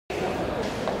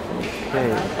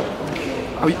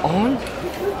Okay. Are we on?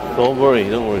 Don't worry,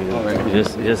 don't worry. Alright. You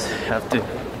just have to.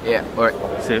 Yeah,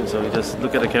 alright. So you just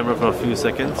look at the camera for a few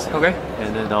seconds. Okay.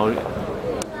 And then I'll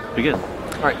begin.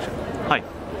 Alright. Hi.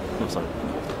 No, sorry.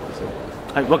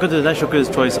 Hi, welcome to the National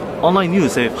Critics' Choice online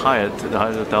news of Hyatt, the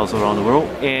Hyatt hotels around the world.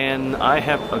 And I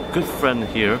have a good friend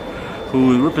here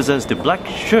who represents the Black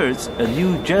Shirts, a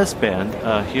new jazz band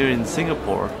here in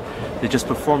Singapore. They just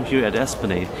performed here at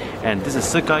Esplanade. And this is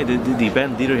Sekai, the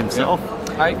band leader himself.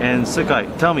 Yeah. Hi. And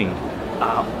Sekai, tell me,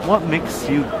 what makes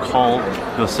you call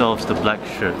yourselves the Black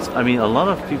Shirts? I mean, a lot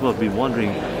of people have been wondering,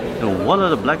 what are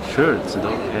the Black Shirts? And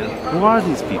who are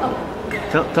these people?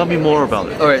 Tell me more about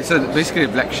it. Alright, so basically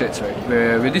the Black Shirts, right?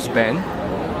 We're this band,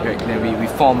 right? Then we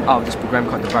formed out of this program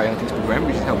called the Bright Young Things program,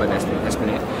 which is held by the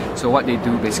Esplanade. So what they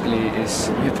do basically is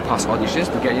you have to pass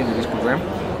auditions to get into this program.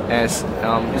 As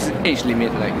this is age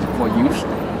limit, like for youth.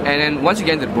 And then once you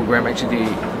get into the program, actually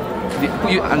they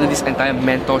put you under this entire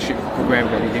mentorship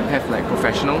program where they have like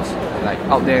professionals like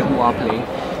out there who are playing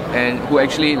and who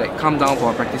actually like come down for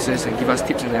our practices and give us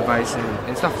tips and advice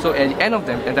and stuff. So at the end of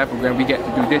the entire program, we get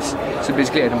to do this. So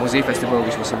basically at the Mosaic Festival,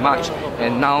 which was in March,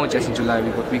 and now just in July,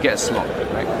 we get a slot,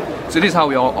 right? So this is how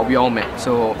we all met.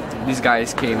 So these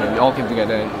guys came and we all came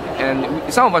together,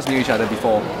 and some of us knew each other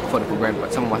before for the program,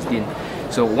 but some of us didn't.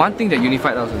 So one thing that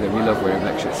unified us was that we love wearing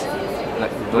black shirts.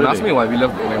 Like, don't ask me why we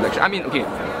love wearing black shirts. I mean, okay,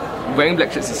 wearing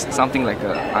black shirts is something like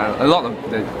a lot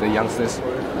of the youngsters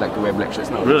like to wear black shirts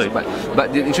now. Really?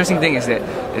 But the interesting thing is that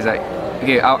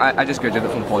okay, I just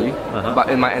graduated from poly, but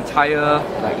in my entire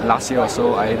like last year or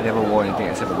so, I never wore anything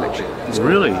except a black shirt.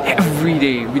 Really? Every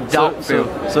day, without fail.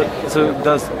 So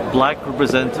does black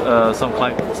represent some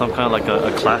kind of like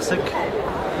a classic?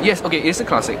 Yes, okay, it's a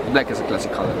classic. Black is a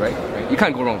classic color, right? You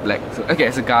can't go wrong with black. So, okay,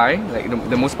 as a guy, like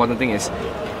the most important thing is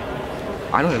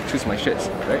I don't have to choose my shirts,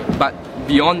 right? But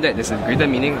beyond that, there's a greater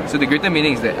meaning. So the greater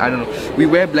meaning is that, I don't know, we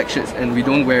wear black shirts and we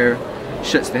don't wear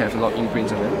shirts that have a lot of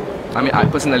imprints on them. I mean, I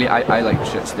personally like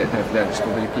shirts that is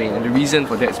totally plain. And the reason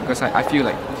for that is because I feel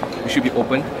like we should be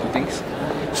open to things.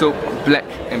 So black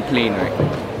and plain, right?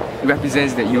 It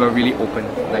represents that you are really open,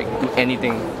 like to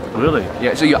anything. Really?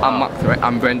 Yeah, so you're unmarked, right?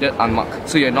 Unbranded, unmarked.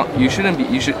 So you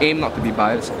should aim not to be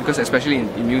biased, because especially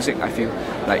in music, I feel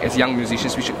like as young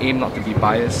musicians, we should aim not to be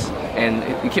biased and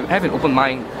have an open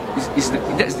mind.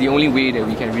 That's the only way that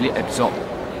we can really absorb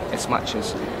as much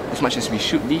as we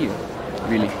should be,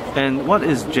 really. And what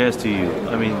is jazz to you?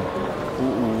 I mean,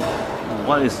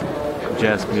 what is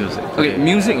jazz music? Okay,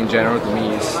 music in general to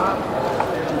me is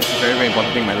a very, very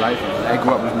important thing in my life. I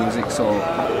grew up with music, so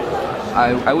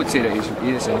I would say that it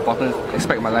is an important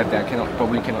aspect of my life that I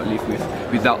probably cannot live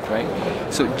without, right?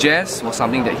 So jazz was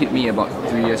something that hit me about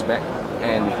 3 years back,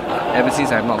 and ever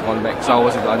since I have not gone back. So I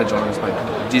was with other genres,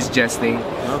 but this jazz thing,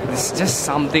 it's just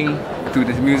something to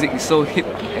the music. It's so hip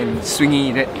and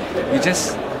swingy that you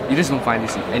just don't find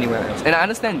this anywhere else. And I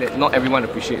understand that not everyone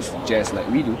appreciates jazz like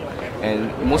we do, and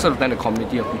most of the time the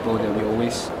community of people that we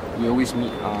always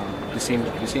meet are the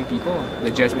same people,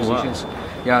 the jazz musicians. Wow.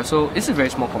 Yeah, so it's a very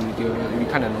small community. We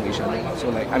kind of know each other. So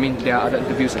like, I mean, there are other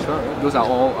interviews as well. Right? Those are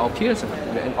all our peers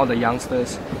and all the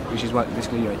youngsters, which is what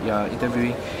basically you're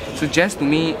interviewing. So jazz to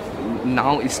me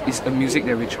now is a music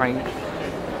that we're trying.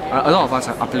 A lot of us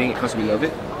are playing it because we love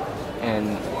it,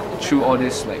 and through all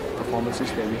these like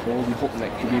performances that we hold, we hope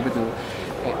like to be able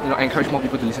to encourage more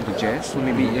people to listen to jazz. So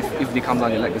maybe if they come down,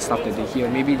 they like the stuff that they hear,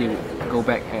 maybe they would go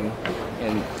back and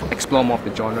explore more of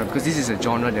the genre, because this is a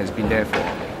genre that's been there for.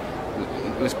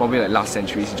 It was probably like last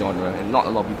century's genre, and not a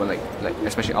lot of people like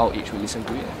especially our age will listen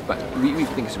to it. But we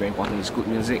think it's very important. It's good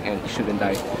music and it shouldn't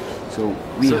die. So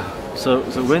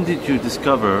when did you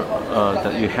discover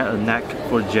that you had a knack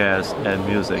for jazz and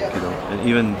music, and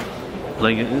even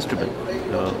playing an instrument?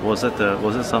 Was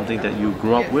it something that you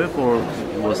grew up with, or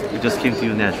it just came to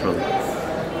you naturally?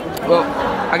 Well,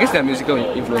 I guess there are musical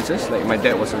influences. Like my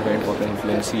dad was a very important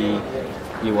influence.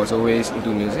 He was always into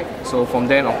music. So from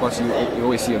then, of course, you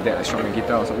always see your dad strumming a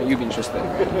guitar or something, you'd be interested.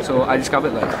 So I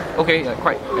discovered like, okay, like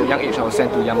quite at a young age I was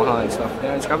sent to Yamaha and stuff.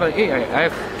 And I discovered, hey, I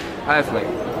have like,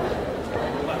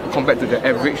 compared to the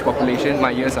average population,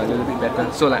 my ears are a little bit better.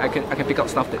 So like I can pick up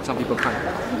stuff that some people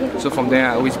can't. So from there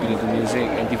I always been into music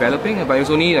and developing. But it was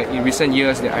only like in recent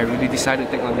years that I really decided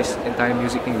to take on this entire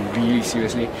music thing really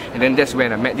seriously. And then that's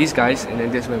when I met these guys, and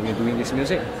then that's when we're doing this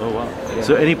music. Oh wow. Yeah.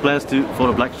 So any plans for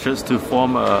the Black Shirts to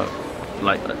form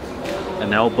like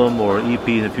an album or EP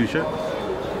in the future?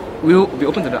 We'll be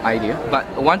open to the idea, but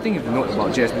one thing to note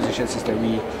about jazz musicians is that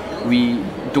we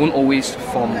don't always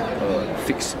form a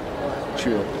fixed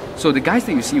trio. So the guys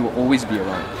that you see will always be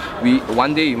around.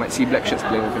 One day you might see black shirts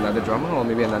playing with another drummer, or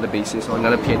maybe another bassist, or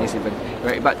another pianist even,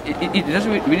 right? But it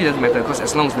really doesn't matter, because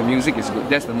as long as the music is good,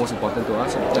 that's the most important to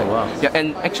us. Oh, wow. Yeah,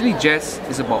 and actually jazz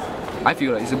is about, I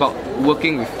feel like it's about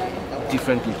working with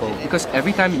different people, because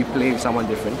every time you play with someone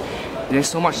different, there's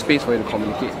so much space for you to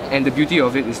communicate, and the beauty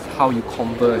of it is how you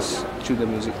converse through the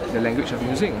music, the language of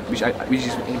music, which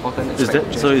is important.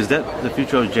 So is that the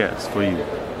future of jazz for you?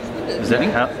 Is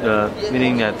that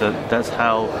meaning that that's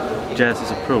how jazz is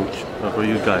approached for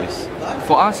you guys?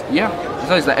 For us, yeah.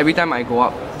 So it's like every time I go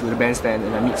up to the bandstand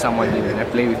and I meet someone new and I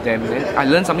play with them, and I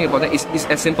learn something about them. It's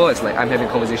as simple as like I'm having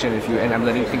a conversation with you and I'm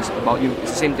learning things about you.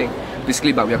 It's the same thing,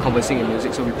 basically, but we are conversing in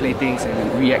music, so we play things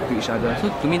and we react to each other. So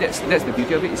to me, that's the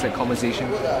beauty of it. It's like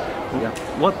conversation. Yeah.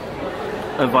 What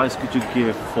advice could you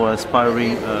give for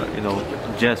aspiring,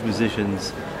 jazz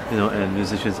musicians, and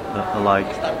musicians alike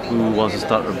who wants to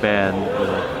start a band?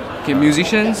 Okay,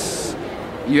 musicians,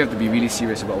 you have to be really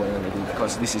serious about what you want to do,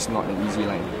 because this is not an easy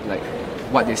line. Like,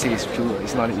 what they say is true,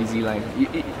 it's not an easy line.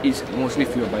 It's mostly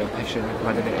fueled by your passion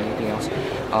rather than anything else.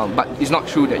 But it's not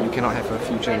true that you cannot have a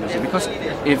future in music, because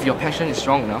if your passion is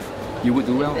strong enough, you would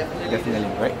do well, definitely,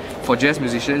 right? For jazz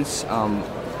musicians,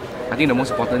 I think the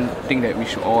most important thing that we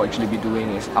should all actually be doing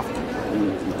is,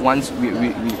 once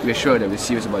we're sure that we're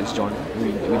serious about this genre,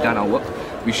 we've done our work,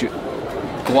 we should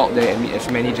go out there and meet as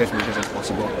many jazz musicians as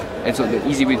possible. And so the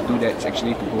easy way to do that is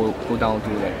actually to go down to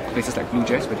like places like Blue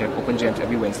Jazz, where they have open jams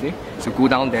every Wednesday. So go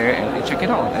down there and check it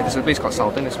out. And there's a place called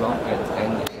Sultan as well,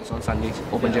 and it's on Sundays,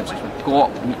 open jams as well. Go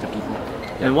out and meet the people.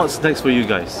 And what's next for you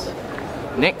guys?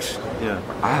 Next?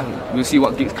 Yeah. We'll see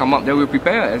what gigs come up. Then we'll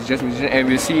prepare as jazz musicians, and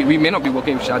we'll see. We may not be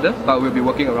working with each other, but we'll be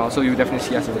working around. So you'll definitely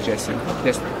see us in the jazz scene.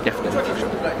 That's definitely for sure.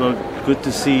 Well, good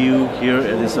to see you here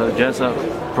at this jazz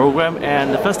program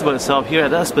and the festival itself here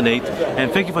at the Esplanade.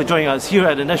 And thank you for joining us here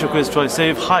at the National Quiz Choice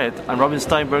Save Hyatt. I'm Robin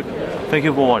Stienberg. Thank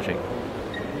you for watching.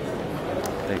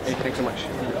 Thanks. Thanks so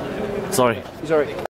much. Sorry. Sorry.